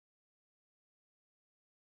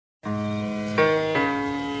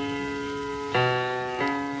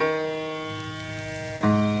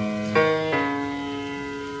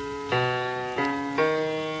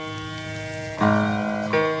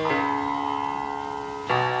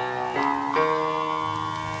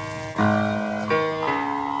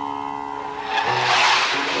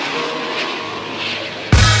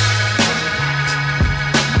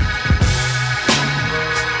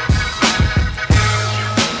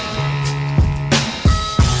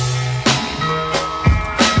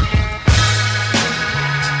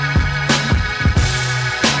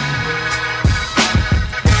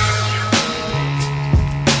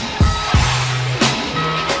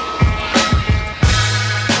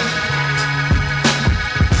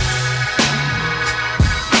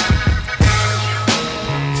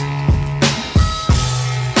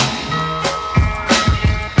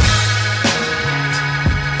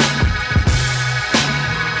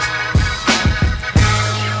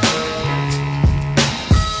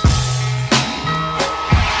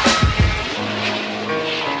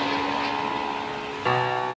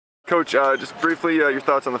Coach, just briefly, your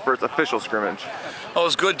thoughts on the first official scrimmage. Well,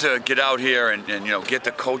 it's good to get out here and get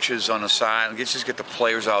the coaches on the side and just get the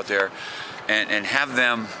players out there and have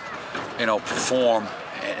them perform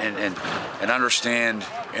and understand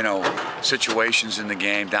situations in the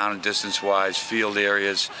game, down and distance wise, field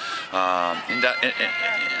areas, and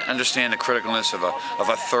understand the criticalness of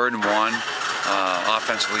a 3rd and 1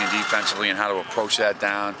 offensively and defensively, and how to approach that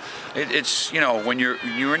down. It's when you're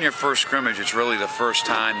in your first scrimmage, it's really the first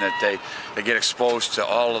time that they get exposed to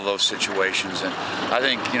all of those situations. And I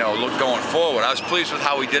think look going forward, I was pleased with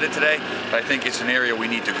how we did it today, but I think it's an area we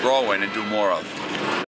need to grow in and do more of.